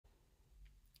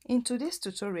In today's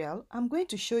tutorial, I'm going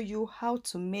to show you how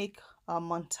to make a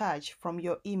montage from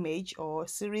your image or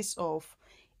series of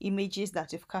images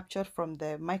that you've captured from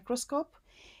the microscope.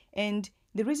 And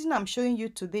the reason I'm showing you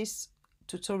to this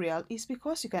tutorial is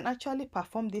because you can actually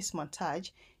perform this montage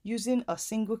using a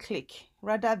single click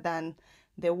rather than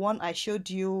the one I showed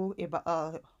you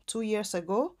about 2 years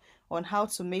ago on how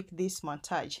to make this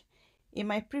montage. In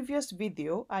my previous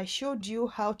video, I showed you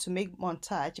how to make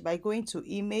montage by going to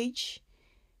Image,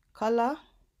 Color,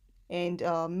 and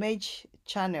Merge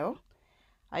channel.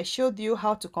 I showed you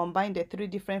how to combine the three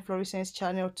different fluorescence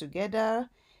channels together,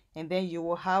 and then you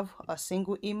will have a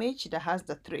single image that has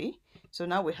the three. So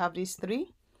now we have these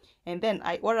three. And then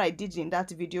what I did in that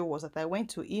video was that I went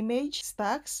to Image,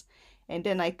 Stacks, and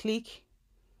then I click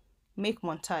Make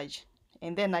Montage.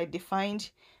 And then I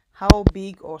defined how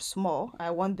big or small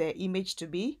I want the image to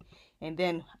be. And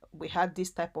then we had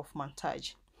this type of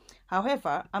montage.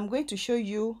 However, I'm going to show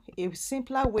you a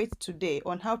simpler way today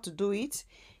on how to do it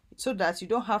so that you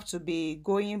don't have to be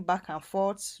going back and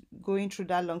forth, going through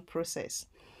that long process.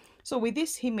 So with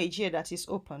this image here that is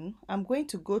open, I'm going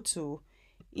to go to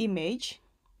Image,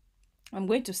 I'm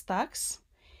going to Stacks,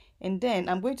 and then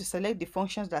I'm going to select the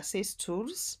functions that says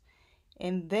Tools,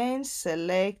 and then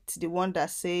select the one that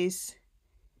says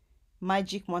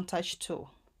Magic Montage Tool.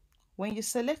 When you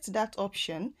select that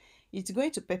option, it's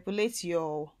going to populate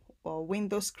your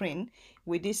window screen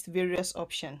with these various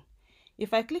options.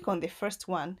 If I click on the first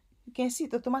one, you can see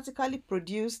it automatically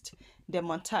produced the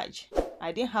montage.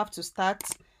 I didn't have to start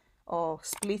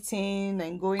splitting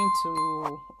and going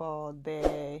to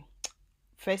the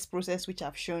first process which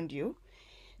I've shown you.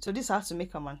 So this has to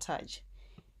make a montage.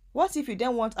 What if you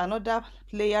then want another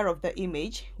layer of the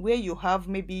image where you have,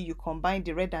 maybe you combine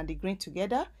the red and the green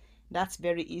together? That's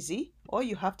very easy. All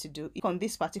you have to do is on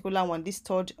this particular one, this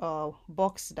third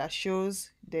box that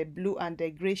shows the blue and the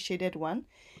gray shaded one.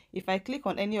 If I click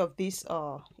on any of these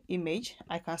image,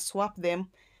 I can swap them.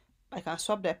 I can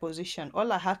swap their position.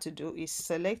 All I have to do is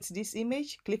select this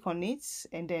image, click on it,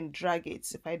 and then drag it.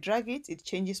 If I drag it, it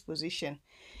changes position.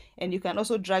 And you can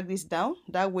also drag this down.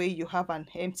 That way you have an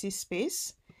empty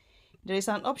space. There is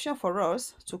an option for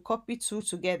us to copy two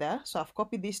together. So I've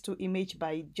copied these two images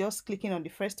by just clicking on the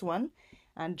first one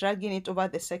and dragging it over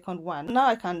the second one. Now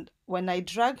I can, when I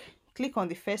click on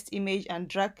the first image and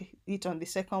drag it on the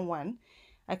second one,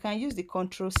 I can use the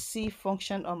Ctrl+C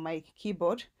function on my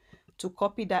keyboard to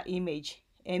copy that image,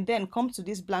 and then come to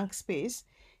this blank space,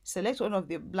 select one of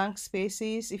the blank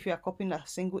spaces. If you are copying a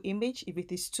single image, if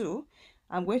it is two,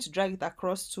 I'm going to drag it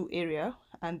across two areas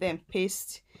and then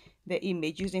paste the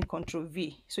image using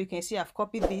Ctrl+V. So you can see I've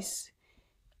copied these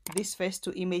first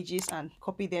two images and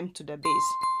copy them to the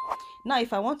base. Now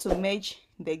if I want to merge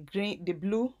the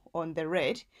blue on the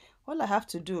red, all I have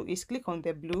to do is click on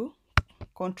the blue,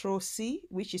 Ctrl+C,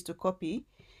 which is to copy,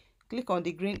 click on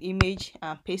the green image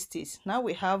and paste it. Now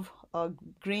we have a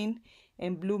green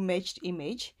and blue merged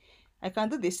image. I can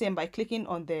do the same by clicking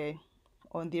on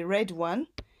the red one,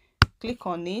 click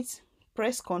on it,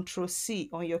 press Ctrl+C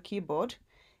on your keyboard,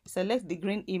 select the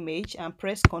green image and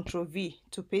press Ctrl+V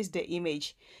to paste the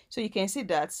image. So you can see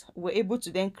that we're able to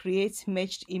then create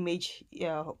merged image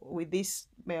with this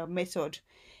method.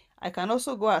 I can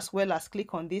also go as well as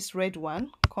click on this red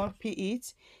one, copy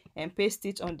it and paste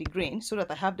it on the green so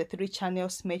that I have the three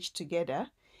channels merged together.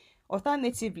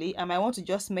 Alternatively, I might want to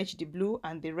just merge the blue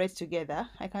and the red together.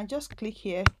 I can just click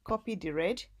here, copy the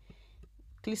red,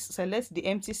 select the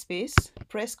empty space,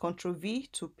 press Ctrl+V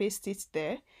to paste it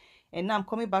there. And now I'm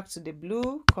coming back to the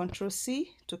blue,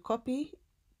 Ctrl+C to copy,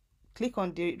 click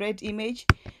on the red image,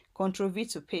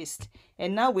 Ctrl+V to paste.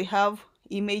 And now we have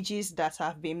images that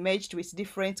have been merged with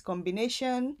different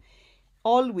combination,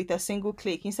 all with a single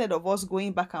click, instead of us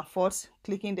going back and forth,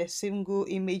 clicking the single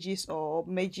images or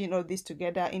merging all this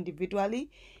together individually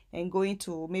and going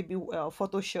to maybe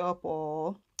Photoshop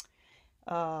or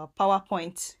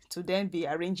PowerPoint to then be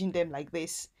arranging them like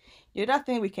this. The other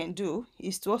thing we can do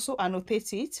is to also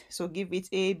annotate it. So give it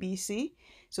ABC.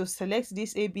 So select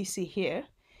this ABC here.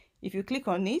 If you click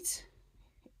on it,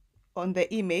 on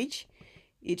the image,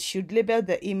 it should label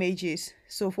the images.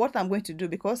 So what I'm going to do,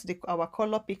 because our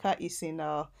color picker is in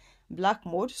black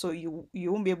mode, so you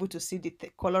won't be able to see the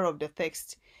color of the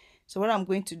text. So what I'm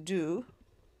going to do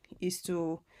is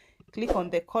to click on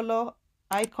the color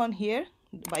icon here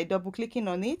by double clicking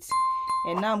on it,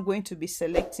 and now I'm going to be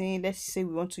selecting, let's say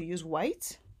we want to use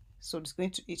white. So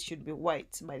it should be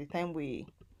white by the time we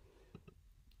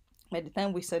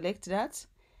select that.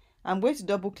 I'm going to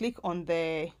double click on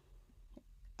the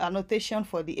annotation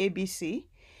for the ABC,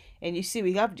 And you see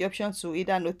we have the option to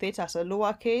either annotate as a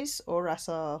lowercase or as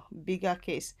a bigger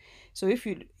case. So if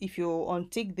you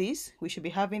untick this, we should be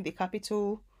having the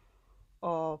capital,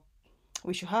 or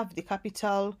we should have the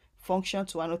capital function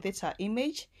to annotate our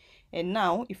image. And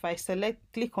now if I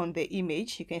click on the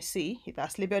image, you can see it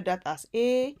has labeled that as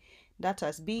A, that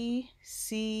as B,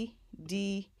 C,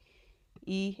 D,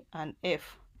 E, and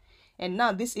F. And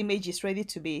now this image is ready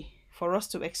for us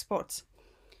to export.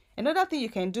 Another thing you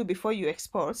can do before you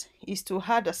export is to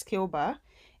add a scale bar.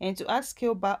 And to add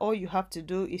scale bar, all you have to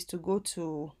do is to go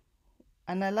to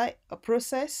analyze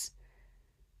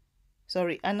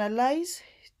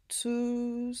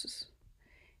tools,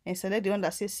 and select the one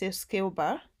that says save scale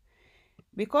bar.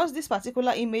 Because this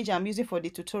particular image I'm using for the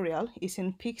tutorial is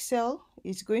in pixel,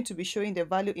 it's going to be showing the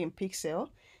value in pixel,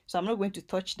 so I'm not going to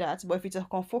touch that. But if it's a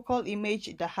confocal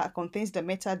image that contains the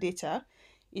metadata,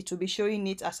 it will be showing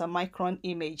it as a micron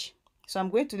image. So I'm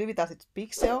going to leave it as its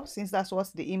pixel, since that's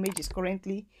what the image is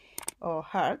currently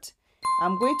at.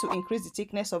 I'm going to increase the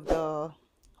thickness of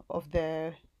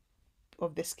the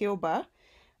scale bar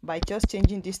by just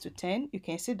changing this to 10. You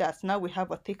can see that now we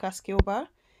have a thicker scale bar.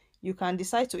 You can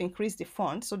decide to increase the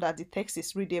font so that the text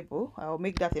is readable. I'll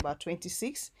make that about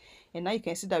 26. And now you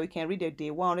can see that we can read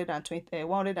the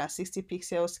 160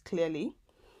 pixels clearly.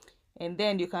 And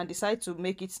then you can decide to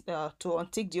make it to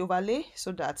untick the overlay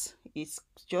so that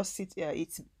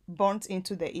it's burnt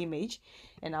into the image.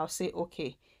 And I'll say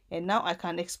okay. And now I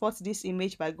can export this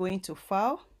image by going to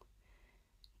File,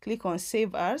 click on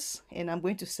Save As, and I'm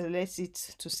going to select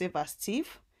it to save as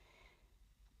TIFF.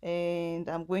 And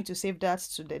I'm going to save that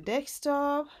to the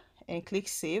desktop and click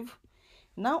Save.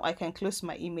 Now I can close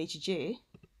my ImageJ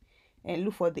and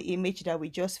look for the image that we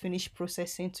just finished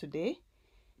processing today.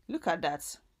 Look at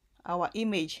that. Our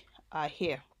image are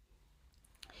here.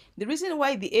 The reason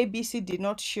why the ABC did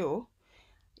not show,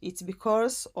 it's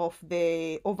because of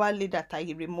the overlay that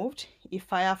I removed.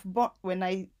 When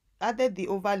I added the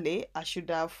overlay, I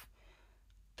should have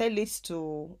tell it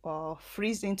to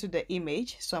freeze into the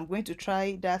image. So I'm going to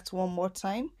try that one more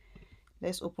time.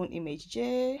 Let's open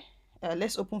ImageJ.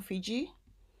 Let's open Fiji.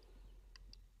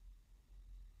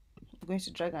 I'm going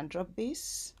to drag and drop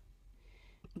this.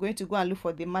 I'm going to go and look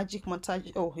for the magic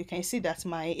montage. Oh, you can see that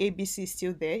my ABC is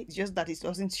still there. It's just that it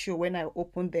doesn't show when I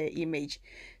open the image.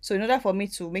 So in order for me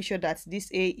to make sure that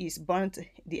this A is burnt,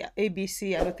 the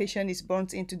ABC annotation is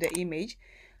burnt into the image,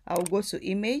 I'll go to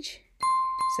Image,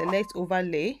 select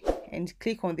Overlay, and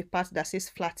click on the part that says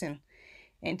Flatten.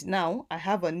 And now I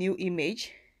have a new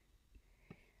image.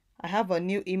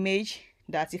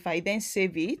 That if I then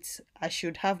save it, I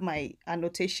should have my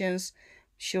annotations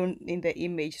shown in the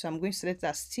image. So I'm going to select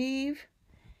as Steve,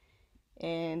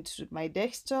 and my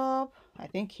desktop, I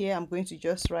think here I'm going to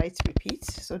just write repeat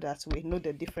so that we know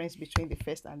the difference between the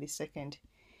first and the second.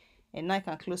 And now I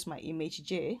can close my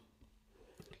ImageJ.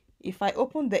 If I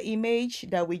open the image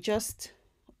that we just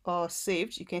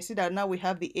saved, you can see that now we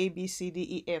have the A, B, C, D,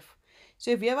 E, F. So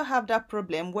if you ever have that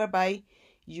problem whereby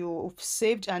you've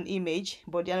saved an image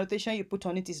but the annotation you put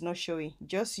on it is not showing,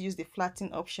 just use the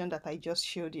flatten option that I just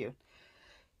showed you.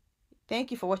 Thank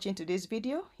you for watching today's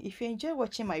video. If you enjoy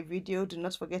watching my video, do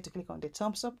not forget to click on the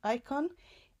thumbs up icon,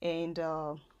 and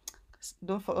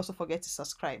don't also forget to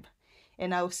subscribe.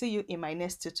 And I will see you in my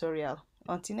next tutorial.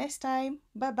 Until next time,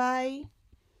 bye bye.